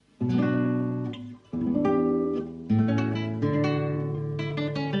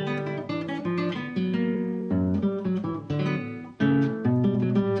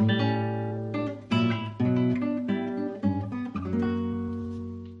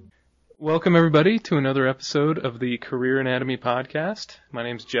Welcome, everybody, to another episode of the Career Anatomy Podcast. My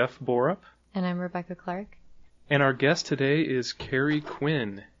name's Jeff Borup. And I'm Rebecca Clark. And our guest today is Kerry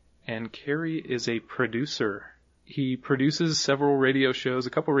Quinn. And Kerry is a producer. He produces several radio shows, a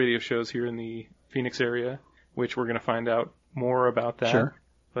couple radio shows here in the Phoenix area, which we're going to find out more about that. Sure.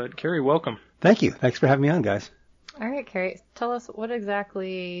 But Kerry, welcome. Thank you. Thanks for having me on, guys. All right, Kerry, tell us what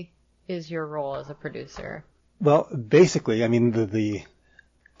exactly is your role as a producer? Well, basically, I mean,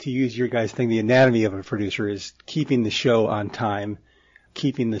 to use your guys' thing, the anatomy of a producer is keeping the show on time,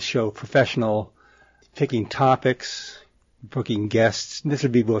 keeping the show professional, picking topics, booking guests. This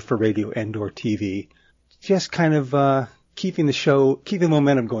would be both for radio and or TV. Just kind of keeping the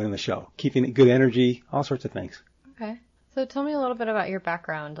momentum going in the show, keeping good energy, all sorts of things. Okay. So tell me a little bit about your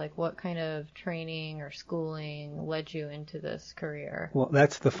background, like what kind of training or schooling led you into this career? Well,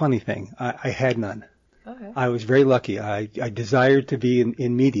 that's the funny thing. I had none. Okay. I was very lucky. I desired to be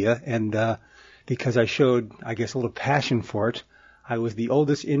in media, and because I showed, I guess, a little passion for it, I was the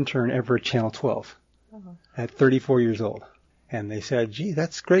oldest intern ever at Channel 12 at 34 years old. And they said, gee,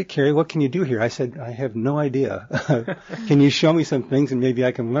 that's great, Kerry. What can you do here? I said, I have no idea. Can you show me some things and maybe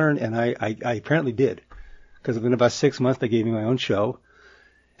I can learn? And I apparently did, because within about 6 months, they gave me my own show.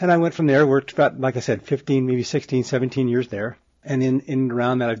 And I went from there, worked about, like I said, 15, maybe 16, 17 years there. And in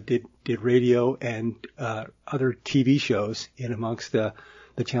around that, I did radio and other TV shows in amongst the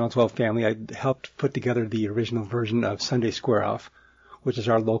Channel 12 family. I helped put together the original version of Sunday Square Off, which is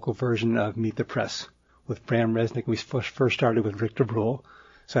our local version of Meet the Press with Bram Resnick. We first started with Rick DeBrule,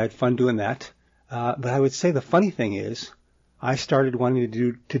 so I had fun doing that. But I would say the funny thing is, I started wanting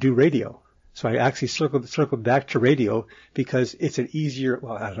to do radio. So I actually circled back to radio because it's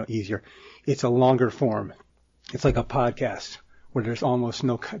it's a longer form. It's like a podcast, where there's almost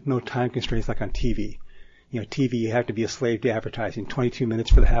no time constraints like on TV. You know, TV, you have to be a slave to advertising, 22 minutes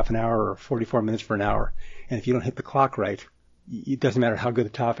for the half an hour or 44 minutes for an hour. And if you don't hit the clock right, it doesn't matter how good the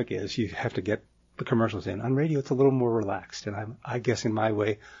topic is, you have to get the commercials in. On radio, it's a little more relaxed, and I guess in my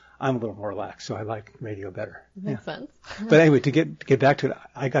way, I'm a little more relaxed, so I like radio better. Makes sense. But anyway, to get back to it,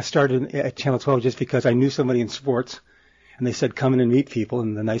 I got started at Channel 12 just because I knew somebody in sports, and they said, come in and meet people.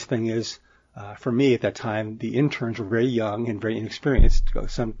 And the nice thing is, for me at that time, the interns were very young and very inexperienced,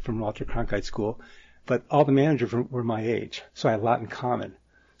 some from Walter Cronkite School, but all the managers were my age, so I had a lot in common.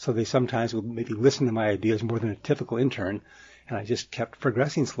 So they sometimes would maybe listen to my ideas more than a typical intern, and I just kept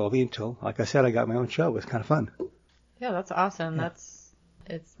progressing slowly until, like I said, I got my own show. It was kind of fun. Yeah, that's awesome. Yeah.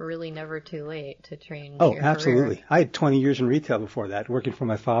 It's really never too late to train. Oh, your absolutely. career. I had 20 years in retail before that, working for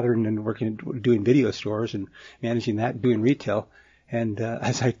my father and then doing video stores and managing that, doing retail. And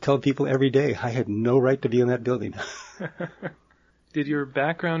as I tell people every day, I had no right to be in that building. Did your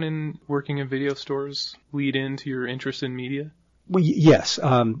background in working in video stores lead into your interest in media? Well, yes.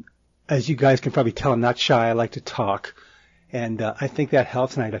 As you guys can probably tell, I'm not shy. I like to talk. And I think that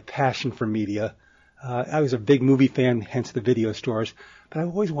helps, and I had a passion for media. I was a big movie fan, hence the video stores. But I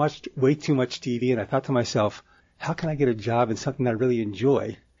always watched way too much TV, and I thought to myself, how can I get a job in something that I really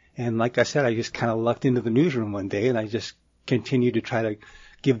enjoy? And like I said, I just kind of lucked into the newsroom one day, and I just continue to try to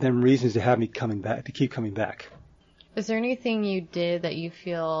give them reasons to have me keep coming back. Is there anything you did that you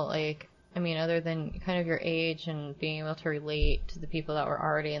feel like, I mean, other than kind of your age and being able to relate to the people that were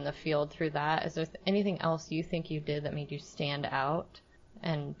already in the field through that, is there anything else you think you did that made you stand out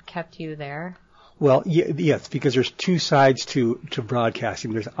and kept you there? Well, yes, because there's two sides to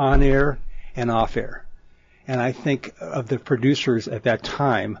broadcasting. There's on-air and off-air. And I think of the producers at that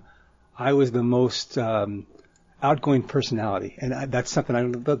time, I was the most outgoing personality, and that's something I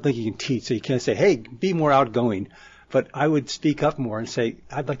don't think you can teach. So you can't say, hey, be more outgoing. But I would speak up more and say,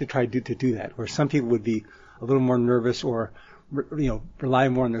 I'd like to try to do that. Where some people would be a little more nervous or, rely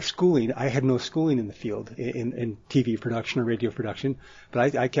more on their schooling. I had no schooling in the field in TV production or radio production,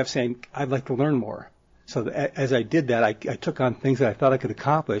 but I kept saying, I'd like to learn more. So as I did that, I took on things that I thought I could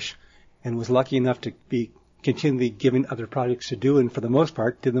accomplish and was lucky enough to be continually given other projects to do, and for the most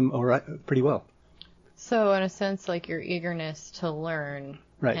part, did them all right, pretty well. So in a sense, like your eagerness to learn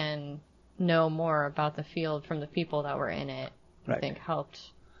right. and know more about the field from the people that were in it, right. I think helped.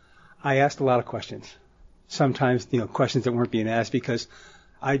 I asked a lot of questions. Sometimes, questions that weren't being asked because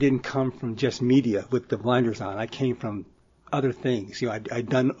I didn't come from just media with the blinders on. I came from other things. I'd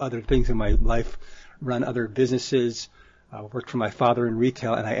done other things in my life, run other businesses, worked for my father in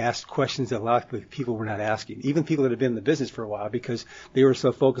retail, and I asked questions that a lot of people were not asking. Even people that had been in the business for a while, because they were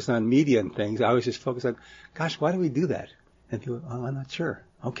so focused on media and things. I was just focused on, gosh, why do we do that? And people, oh, I'm not sure.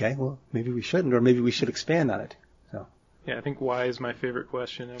 Okay, well, maybe we shouldn't, or maybe we should expand on it. So. Yeah, I think why is my favorite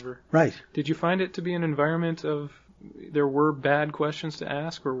question ever. Right. Did you find it to be an environment of there were bad questions to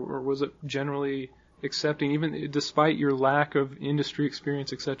ask, or was it generally accepting, even despite your lack of industry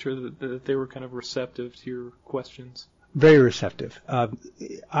experience, etc., that they were kind of receptive to your questions? Very receptive.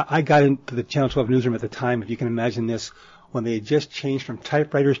 I got into the Channel 12 newsroom at the time, if you can imagine this, when they had just changed from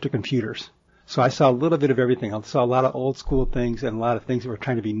typewriters to computers. So I saw a little bit of everything. I saw a lot of old school things and a lot of things that were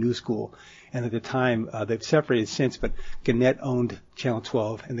trying to be new school. And at the time, they've separated since, but Gannett owned Channel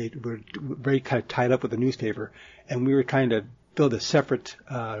 12, and they were very kind of tied up with the newspaper. And we were trying to build a separate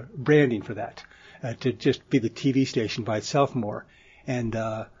branding for that, to just be the TV station by itself more. And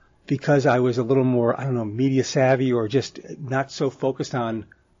because I was a little more, I don't know, media savvy or just not so focused on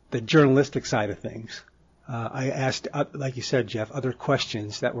the journalistic side of things, I asked, like you said, Jeff, other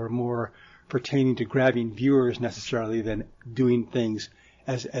questions that were more pertaining to grabbing viewers necessarily than doing things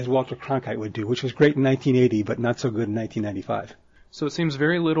as Walter Cronkite would do, which was great in 1980, but not so good in 1995. So it seems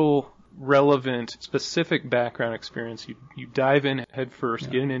very little relevant, specific background experience. You dive in head first,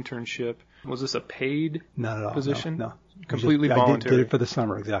 get an internship. Was this a paid Not at all, position? No. Completely voluntary. I did it for the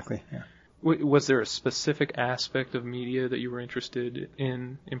summer, exactly. Yeah. Was there a specific aspect of media that you were interested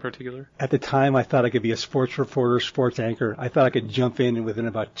in particular? At the time, I thought I could be a sports reporter, sports anchor. I thought I could jump in, and within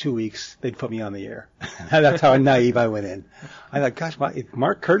about 2 weeks, they'd put me on the air. That's how naive I went in. I thought, gosh, if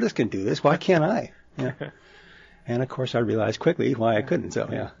Mark Curtis can do this, why can't I? Yeah. And, of course, I realized quickly why I couldn't, so,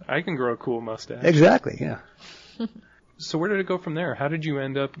 yeah. I can grow a cool mustache. Exactly, yeah. So where did it go from there? How did you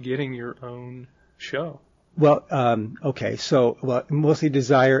end up getting your own show? Well, okay, so mostly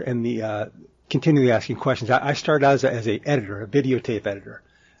desire and the continually asking questions. I started out as a editor, a videotape editor.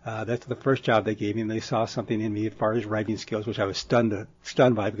 That's the first job they gave me, and they saw something in me as far as writing skills, which I was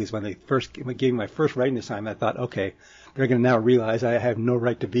stunned by, because when they first gave me my first writing assignment, I thought, okay, they're going to now realize I have no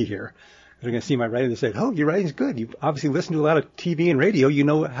right to be here. They're going to see my writing and say, oh, your writing's good. You obviously listen to a lot of TV and radio. You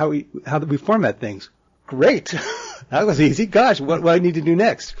know how we format things. Great. That was easy. Gosh, what do I need to do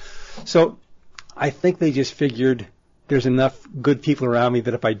next? So I think they just figured there's enough good people around me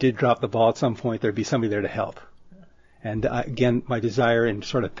that if I did drop the ball at some point, there'd be somebody there to help. And again, my desire and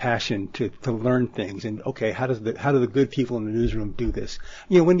sort of passion to learn things. And okay, how do the good people in the newsroom do this?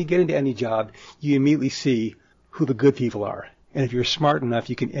 You know, when you get into any job, you immediately see who the good people are. And if you're smart enough,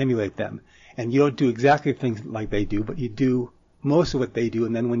 you can emulate them. And you don't do exactly things like they do, but you do most of what they do.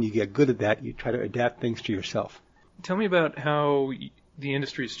 And then when you get good at that, you try to adapt things to yourself. Tell me about how the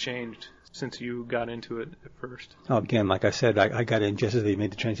industry's changed since you got into it at first. Oh, again, like I said, I got in just as they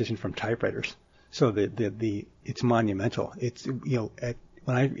made the transition from typewriters. So it's monumental. It's, you know,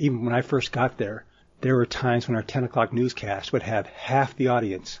 when I first got there were times when our 10 o'clock newscast would have half the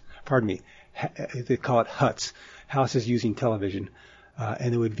audience, they call it HUTs, houses using television,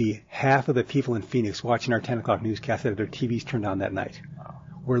 and it would be half of the people in Phoenix watching our 10 o'clock newscast that had their TVs turned on that night. Wow.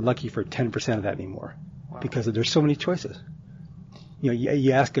 We're lucky for 10% of that anymore. Wow. Because there's so many choices. You know,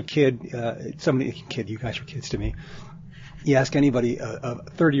 you ask a kid, you guys are kids to me. You ask anybody,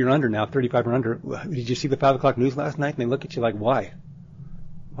 30 or under now, 35 or under, did you see the 5 o'clock news last night? And they look at you like, why?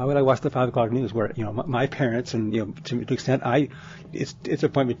 Why would I watch the 5 o'clock news? Where, you know, my parents and, you know, to an extent, it's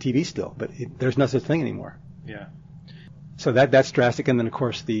appointment TV still, but there's no such thing anymore. Yeah. So that's drastic. And then, of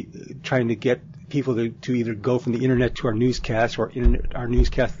course, trying to get people to either go from the internet to our newscast or our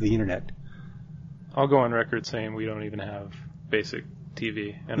newscast to the internet. I'll go on record saying we don't even have basic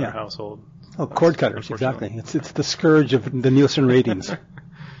TV in our household. Oh, cord cutters, exactly. It's the scourge of the Nielsen ratings.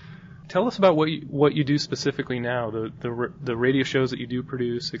 Tell us about what you do specifically now, the radio shows that you do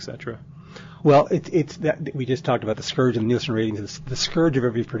produce, etc. Well, it's that we just talked about the scourge of the Nielsen ratings. The scourge of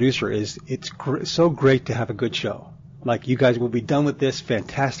every producer is so great to have a good show. Like, you guys will be done with this,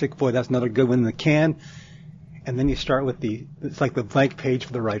 fantastic. Boy, that's another good one in the can. And then you start with it's like the blank page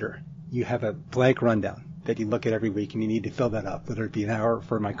for the writer. You have a blank rundown that you look at every week, and you need to fill that up, whether it be an hour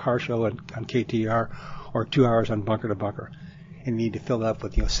for my car show on KTR or 2 hours on Bunker to Bunker. And you need to fill that up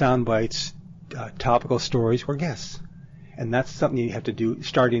with, you know, sound bites, topical stories, or guests. And that's something you have to do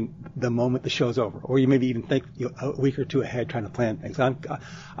starting the moment the show's over. Or you maybe even think, you know, a week or two ahead trying to plan things.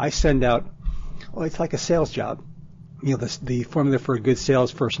 I send out, it's like a sales job. You know, the formula for a good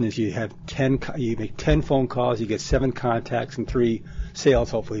salesperson is you make 10 phone calls, you get 7 contacts, and 3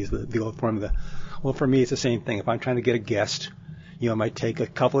 sales, hopefully, is the old formula. Well, for me, it's the same thing. If I'm trying to get a guest, you know, I might take a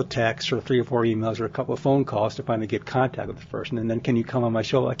couple of texts or 3 or 4 emails or a couple of phone calls to finally get contact with the person. And then, can you come on my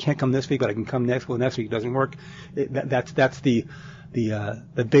show? I can't come this week, but I can come next. Well, next week doesn't work. That's the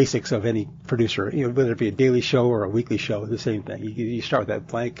basics of any producer. You know, whether it be a daily show or a weekly show, the same thing. You start with that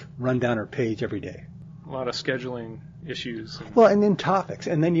blank rundown or page every day. A lot of scheduling issues. Well, and then topics.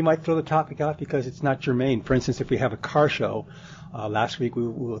 And then you might throw the topic out because it's not germane. For instance, if we have a car show, last week we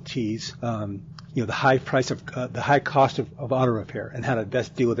will tease, the high price of, the high cost of auto repair and how to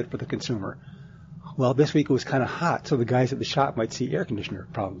best deal with it for the consumer. Well, this week it was kind of hot, so the guys at the shop might see air conditioner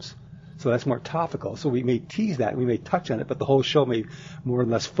problems. So that's more topical. So we may tease that, we may touch on it, but the whole show may more or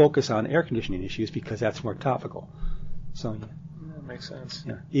less focus on air conditioning issues because that's more topical. So yeah. That makes sense.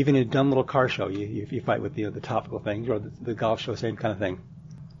 Yeah. Even in a dumb little car show, you fight with the topical things, or the golf show, same kind of thing.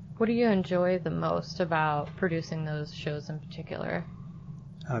 What do you enjoy the most about producing those shows in particular?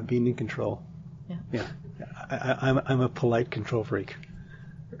 Being in control. Yeah. I'm a polite control freak.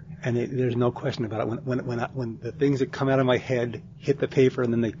 And there's no question about it. When the things that come out of my head hit the paper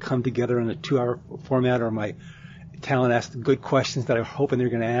and then they come together in a 2-hour format, or my talent asks the good questions that I'm hoping they're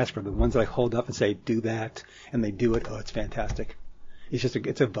going to ask, or the ones that I hold up and say, do that, and they do it, it's fantastic.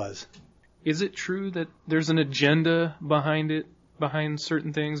 It's a buzz. Is it true that there's an agenda behind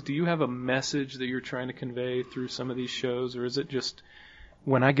certain things? Do you have a message that you're trying to convey through some of these shows, or is it just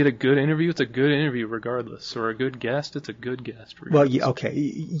when I get a good interview, it's a good interview regardless, or a good guest, it's a good guest regardless? Well, okay,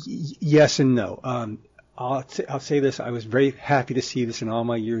 yes and no. I'll say this: I was very happy to see this in all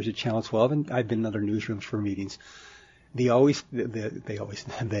my years at Channel 12, and I've been in other newsrooms for meetings. The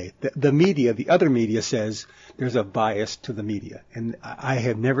media, the other media says there's a bias to the media. And I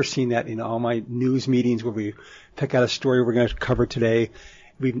have never seen that in all my news meetings where we pick out a story we're going to cover today.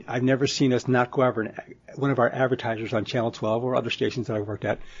 I've never seen us not go over one of our advertisers on Channel 12 or other stations that I've worked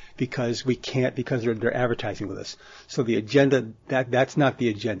at because we can't, because they're advertising with us. So the agenda, that's not the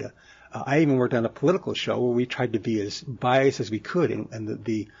agenda. I even worked on a political show where we tried to be as biased as we could,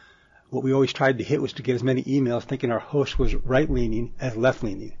 and what we always tried to hit was to get as many emails thinking our host was right-leaning as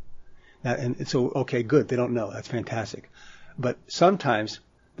left-leaning. And so, okay, good. They don't know. That's fantastic. But sometimes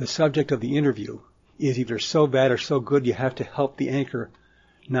the subject of the interview is either so bad or so good you have to help the anchor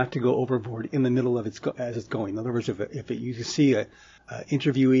not to go overboard in the middle of as it's going. In other words, you see a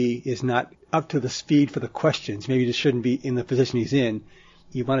interviewee is not up to the speed for the questions, maybe just shouldn't be in the position he's in,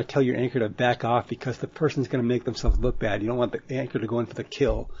 you want to tell your anchor to back off because the person's going to make themselves look bad. You don't want the anchor to go in for the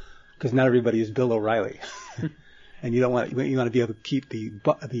kill, because not everybody is Bill O'Reilly. And you want to be able to keep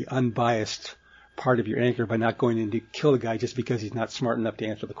the unbiased part of your anchor by not going in to kill the guy just because he's not smart enough to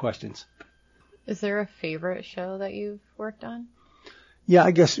answer the questions. Is there a favorite show that you've worked on? Yeah,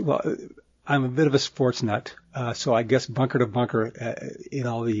 I guess, I'm a bit of a sports nut, so I guess Bunker to Bunker, in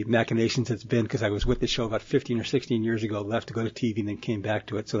all the machinations it's been, because I was with the show about 15 or 16 years ago, left to go to TV and then came back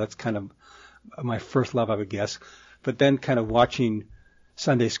to it, so that's kind of my first love, I would guess. But then kind of watching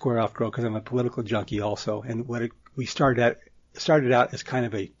Sunday Square Off grow, because I'm a political junkie also, and we started out as kind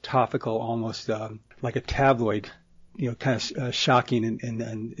of a topical, almost like a tabloid, kind of shocking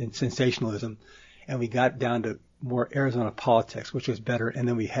and sensationalism, and we got down to more Arizona politics, which was better, and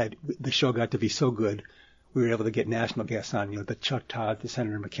then the show got to be so good, we were able to get national guests on, the Chuck Todd, the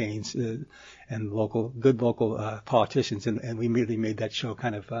Senator McCain's, and good local politicians, and we immediately made that show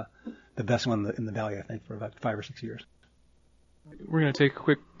kind of the best one in the Valley, I think, for about 5 or 6 years. We're going to take a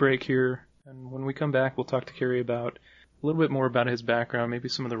quick break here, and when we come back, we'll talk to Kerry about a little bit more about his background, maybe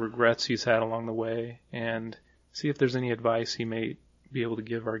some of the regrets he's had along the way, and see if there's any advice he may be able to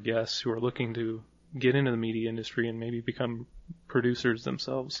give our guests who are looking to get into the media industry and maybe become producers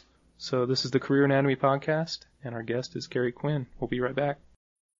themselves. So this is the Career Anatomy Podcast, and our guest is Kerry Quinn. We'll be right back.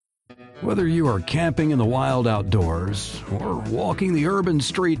 Whether you are camping in the wild outdoors or walking the urban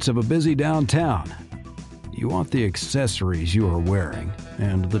streets of a busy downtown, you want the accessories you are wearing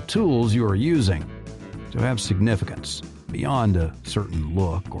and the tools you are using to have significance beyond a certain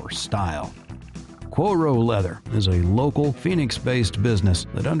look or style. Quoro Leather is a local Phoenix-based business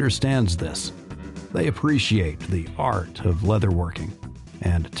that understands this. They appreciate the art of leatherworking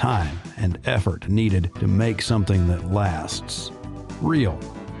and time and effort needed to make something that lasts. Real,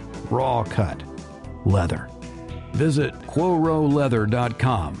 raw cut leather. Visit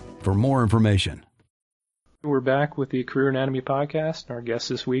QuoroLeather.com for more information. We're back with the Career Anatomy Podcast. Our guest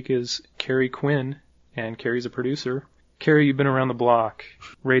this week is Kerry Quinn, and Kerry's a producer. Kerry, you've been around the block,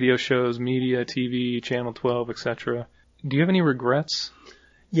 radio shows, media, TV, Channel 12, etc. Do you have any regrets?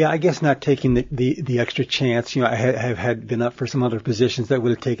 Yeah, I guess not taking the extra chance. I have been up for some other positions that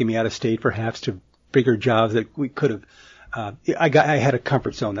would have taken me out of state, perhaps to bigger jobs that we could have. I had a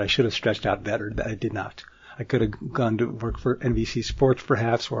comfort zone that I should have stretched out better that I did not. I could have gone to work for NBC Sports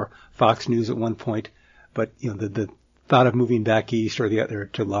perhaps, or Fox News at one point, but the thought of moving back east or the other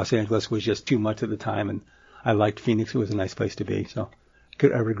to Los Angeles was just too much at the time, and I liked Phoenix. It was a nice place to be, so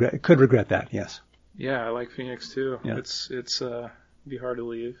could regret that. Yes. Yeah, I like Phoenix too. Yeah. It's be hard to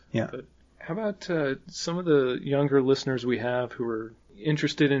leave. Yeah. But How about some of the younger listeners we have who are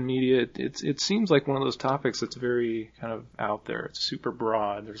interested in media? It seems like one of those topics that's very kind of out there. It's super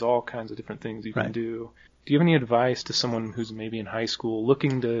broad. There's all kinds of different things you can do. Do you have any advice to someone who's maybe in high school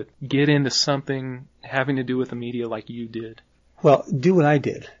looking to get into something having to do with the media like you did? Well, do what I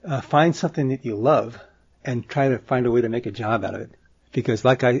did. Find something that you love and try to find a way to make a job out of it. Because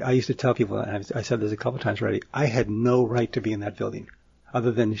like I used to tell people, and I said this a couple of times already, I had no right to be in that building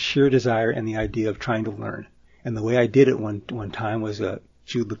other than sheer desire and the idea of trying to learn. And the way I did it one time was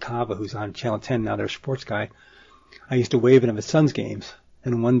Jude LaCava, who's on Channel 10 now, they're a sports guy. I used to wave at him at Suns games.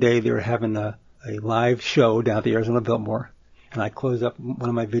 And one day they were having a live show down at the Arizona Biltmore. And I closed up one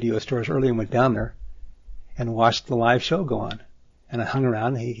of my video stores early and went down there and watched the live show go on. And I hung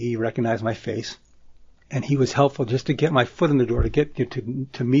around. He recognized my face. And he was helpful just to get my foot in the door, to get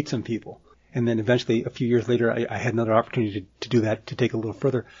to meet some people. And then eventually, a few years later, I had another opportunity to do that, to take a little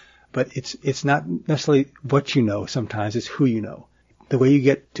further. But it's not necessarily what you know sometimes, it's who you know. The way you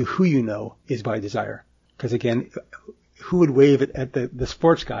get to who you know is by desire. Because again, who would wave at the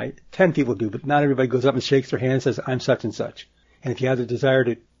sports guy? 10 people do, but not everybody goes up and shakes their hand and says, I'm such and such. And if you have the desire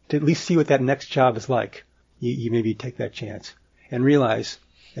to at least see what that next job is like, you maybe take that chance. And realize,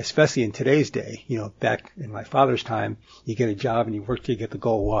 especially in today's day, back in my father's time, you get a job and you work till you get the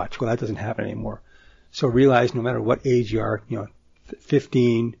gold watch. Well, that doesn't happen anymore. So realize no matter what age you are,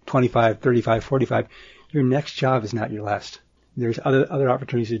 15, 25, 35, 45, your next job is not your last. There's other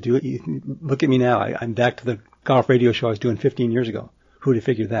opportunities to do it. Look at me now. I'm back to the golf radio show I was doing 15 years ago. Who would have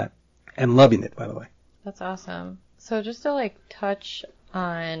figured that? And loving it, by the way. That's awesome. So just to touch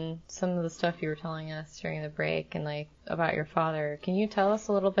on some of the stuff you were telling us during the break and about your father, can you tell us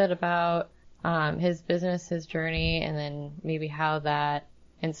a little bit about his business, his journey, and then maybe how that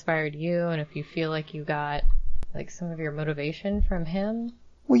inspired you, and if you feel like you got some of your motivation from him?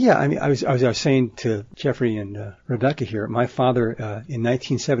 Well, yeah. I mean, I was saying to Jeffrey and Rebecca here, my father in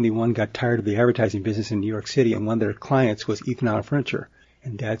 1971 got tired of the advertising business in New York City, and one of their clients was Ethan Allen Furniture.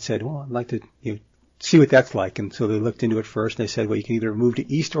 And Dad said, well, I'd like to see what that's like. And so they looked into it first. They said, well, you can either move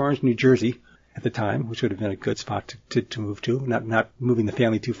to East Orange, New Jersey at the time, which would have been a good spot to move to, not moving the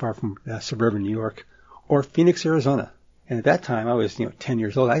family too far from suburban New York, or Phoenix, Arizona. And at that time, I was 10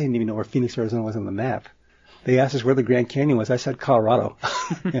 years old. I didn't even know where Phoenix, Arizona was on the map. They asked us where the Grand Canyon was. I said Colorado.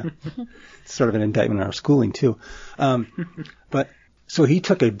 It's sort of an indictment on our schooling, too. But so he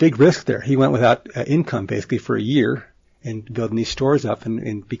took a big risk there. He went without income, basically, for a year and building these stores up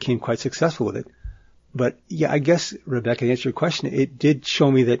and became quite successful with it. But, yeah, I guess, Rebecca, to answer your question, it did show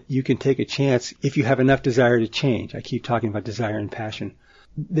me that you can take a chance if you have enough desire to change. I keep talking about desire and passion.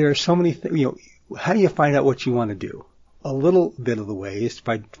 There are so many things. How do you find out what you want to do? A little bit of the way is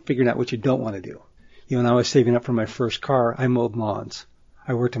by figuring out what you don't want to do. When I was saving up for my first car, I mowed lawns.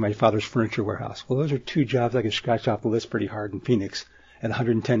 I worked in my father's furniture warehouse. Well, those are two jobs I could scratch off the list pretty hard in Phoenix at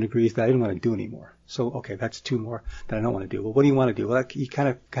 110 degrees that I didn't want to do anymore. So, okay, that's two more that I don't want to do. Well, what do you want to do? Well, you kind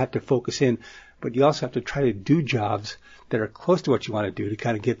of got to focus in, but you also have to try to do jobs that are close to what you want to do to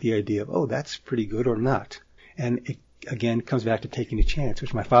kind of get the idea of, oh, that's pretty good or not. And it, again, comes back to taking a chance,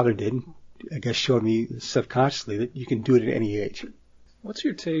 which my father did. I guess showed me subconsciously that you can do it at any age. What's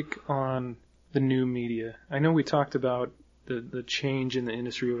your take on the new media? I know we talked about the change in the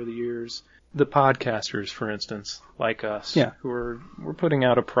industry over the years. The podcasters, for instance, like us, who we're putting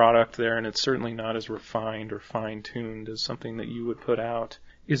out a product there, and it's certainly not as refined or fine-tuned as something that you would put out.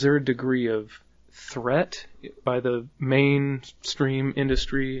 Is there a degree of threat by the mainstream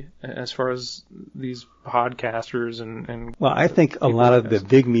industry as far as these podcasters and Well, I think a lot of the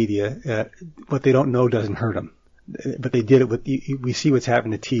big media, what they don't know doesn't hurt them. But they did it with, we see what's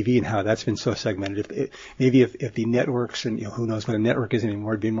happened to TV and how that's been so segmented. Maybe if the networks, and who knows what a network is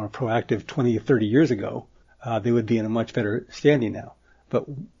anymore, had been more proactive 20 or 30 years ago, they would be in a much better standing now. But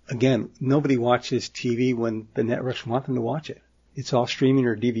again, nobody watches TV when the networks want them to watch it. It's all streaming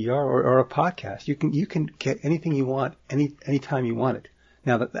or DVR or a podcast. You can get anything you want anytime you want it.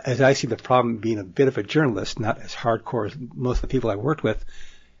 Now, as I see the problem being a bit of a journalist, not as hardcore as most of the people I worked with,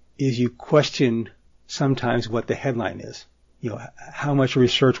 is you question sometimes what the headline is. How much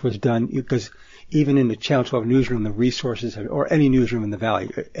research was done, because even in the Channel 12 newsroom, the resources have, or any newsroom in the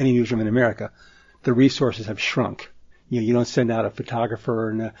Valley, any newsroom in America, the resources have shrunk. You don't send out a photographer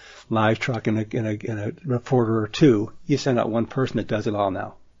and a live truck and a reporter or two. You send out one person that does it all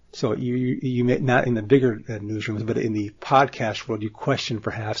now. So you may, not in the bigger newsrooms, but in the podcast world, you question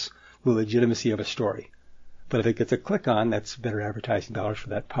perhaps the legitimacy of a story. But if it gets a click on, that's better advertising dollars for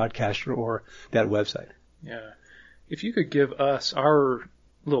that podcaster or that website. Yeah. If you could give us, our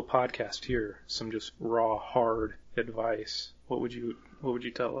little podcast here, some just raw, hard advice, what would you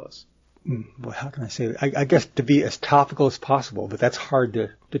tell us? Well, how can I say it? I guess to be as topical as possible, but that's hard to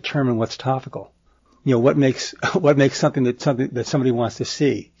determine what's topical. You know, what makes something that somebody wants to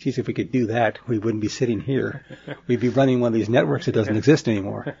see. Geez, if we could do that, we wouldn't be sitting here. We'd be running one of these networks that doesn't exist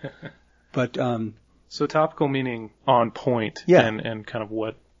anymore. But so topical meaning on point, yeah, and kind of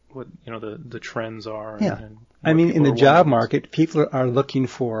what the trends are. Yeah, and I mean, in the job market, people are looking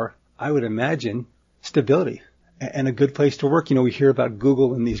for, I would imagine, stability and a good place to work. You know, we hear about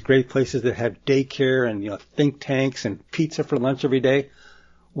Google and these great places that have daycare and, you know, think tanks and pizza for lunch every day.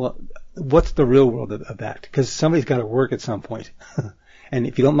 Well, what's the real world of that? Because somebody's got to work at some point. And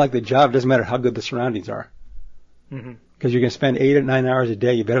if you don't like the job, it doesn't matter how good the surroundings are. Because you're going to spend 8 or 9 hours a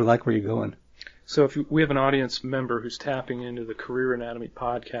day. You better like where you're going. So if we have an audience member who's tapping into the Career Anatomy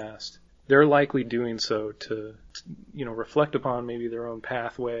podcast, they're likely doing so to, you know, reflect upon maybe their own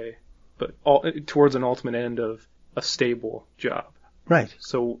pathway, but towards an ultimate end of a stable job. Right.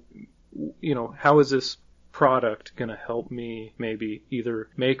 So, you know, how is this product going to help me maybe either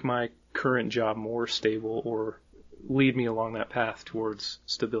make my current job more stable or lead me along that path towards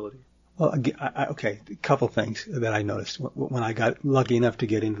stability? Well, okay, a couple things that I noticed when I got lucky enough to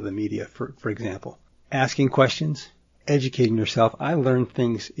get into the media, for example. Asking questions, educating yourself. I learned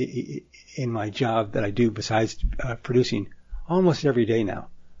things in my job that I do besides producing almost every day now.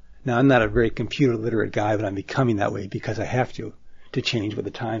 Now, I'm not a very computer literate guy, but I'm becoming that way because I have to change with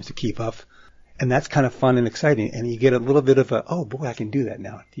the times to keep up. And that's kind of fun and exciting. And you get a little bit of oh boy, I can do that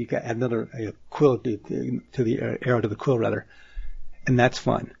now. You got another quill to the arrow to the quill rather. And that's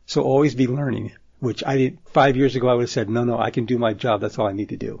fun. So always be learning, which I did 5 years ago. I would have said, no, I can do my job. That's all I need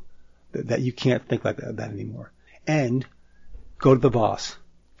to do. That you can't think like that anymore. And go to the boss.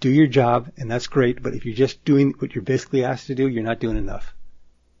 Do your job, and that's great. But if you're just doing what you're basically asked to do, you're not doing enough.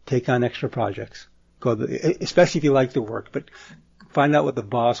 Take on extra projects. Especially if you like the work, but find out what the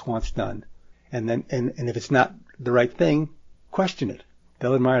boss wants done. And then, and if it's not the right thing, question it.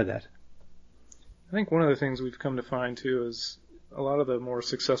 They'll admire that. I think one of the things we've come to find too is a lot of the more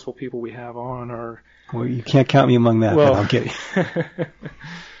successful people we have on are. Well, you can't count me among that. Well, but I'm kidding.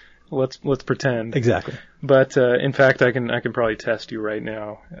 Let's pretend. Exactly. But in fact, I can probably test you right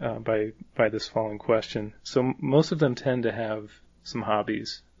now by this following question. So most of them tend to have some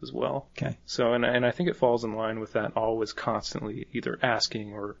hobbies as well. Okay. So and I think it falls in line with that always constantly either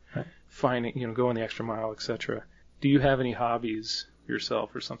asking or finding, you know, going the extra mile, etc. Do you have any hobbies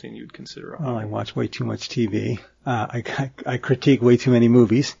yourself or something you'd consider a hobby? Well, I watch way too much TV. I critique way too many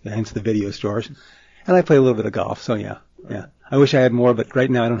movies, hence the video stores. And I play a little bit of golf, so yeah. I wish I had more, but right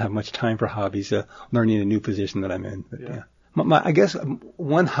now I don't have much time for hobbies, learning a new position that I'm in. But yeah. I guess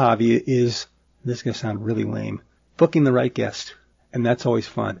one hobby is, this is going to sound really lame, booking the right guest. And that's always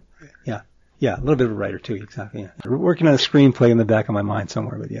fun. Yeah, a little bit of a writer too, exactly. Yeah. Working on a screenplay in the back of my mind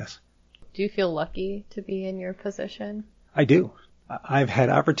somewhere, but yes. Do you feel lucky to be in your position? I do. I've had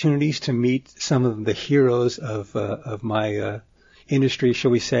opportunities to meet some of the heroes of my industry,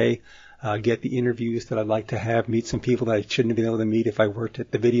 shall we say, get the interviews that I'd like to have, meet some people that I shouldn't have been able to meet if I worked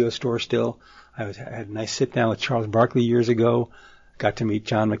at the video store still. I had a nice sit down with Charles Barkley years ago. Got to meet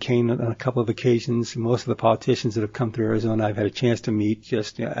John McCain on a couple of occasions. Most of the politicians that have come through Arizona, I've had a chance to meet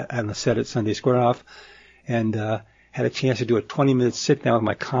just on the set at Sunday Square Off, and had a chance to do a 20-minute sit down with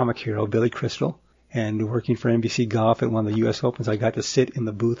my comic hero, Billy Crystal. And working for NBC Golf at one of the U.S. Opens, I got to sit in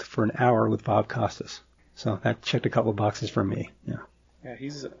the booth for an hour with Bob Costas. So that checked a couple of boxes for me. Yeah,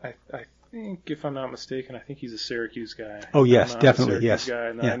 he's. I think, if I'm not mistaken, I think he's a Syracuse guy. Oh yes, definitely, yes. Guy,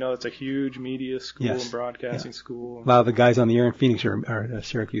 and I know it's a huge media school and broadcasting school. A lot of the guys on the air in Phoenix are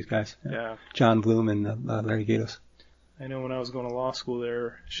Syracuse guys. Yeah. John Bloom and Larry Gatos. I know when I was going to law school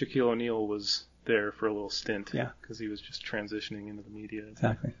there, Shaquille O'Neal was there for a little stint. Yeah. Because he was just transitioning into the media.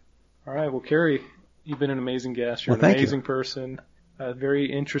 Exactly. All right. Well, Kerry, you've been an amazing guest. You're an amazing person.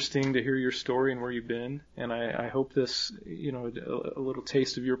 Very interesting to hear your story and where you've been. And I hope this, you know, a little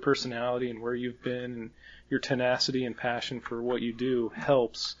taste of your personality and where you've been and your tenacity and passion for what you do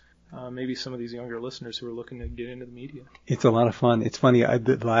helps maybe some of these younger listeners who are looking to get into the media. It's a lot of fun. It's funny.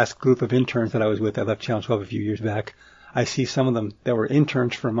 The last group of interns that I was with, I left Channel 12 a few years back. I see some of them that were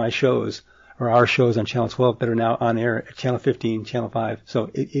interns for my shows or our shows on Channel 12 that are now on air at Channel 15, Channel 5.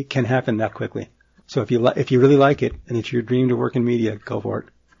 So it can happen that quickly. So if you really like it and it's your dream to work in media, go for it.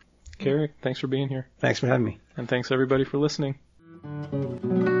 Kerry, thanks for being here. Thanks for having me. And thanks everybody for listening.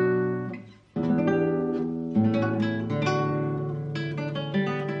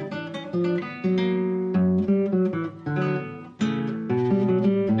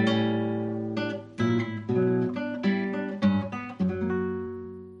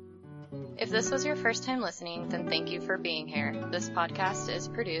 If this was your first time listening, then thank you for being here. This podcast is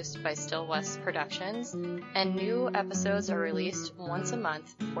produced by Still West Productions, and new episodes are released once a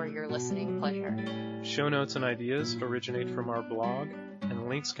month for your listening pleasure. Show notes and ideas originate from our blog, and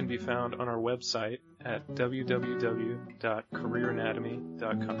links can be found on our website at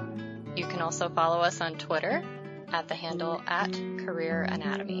www.careeranatomy.com. You can also follow us on Twitter at the handle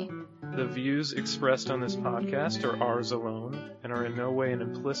 @CareerAnatomy. The views expressed on this podcast are ours alone and are in no way an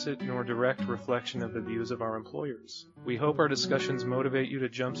implicit nor direct reflection of the views of our employers. We hope our discussions motivate you to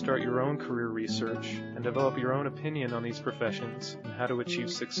jumpstart your own career research and develop your own opinion on these professions and how to achieve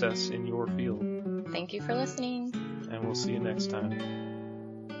success in your field. Thank you for listening. And we'll see you next time.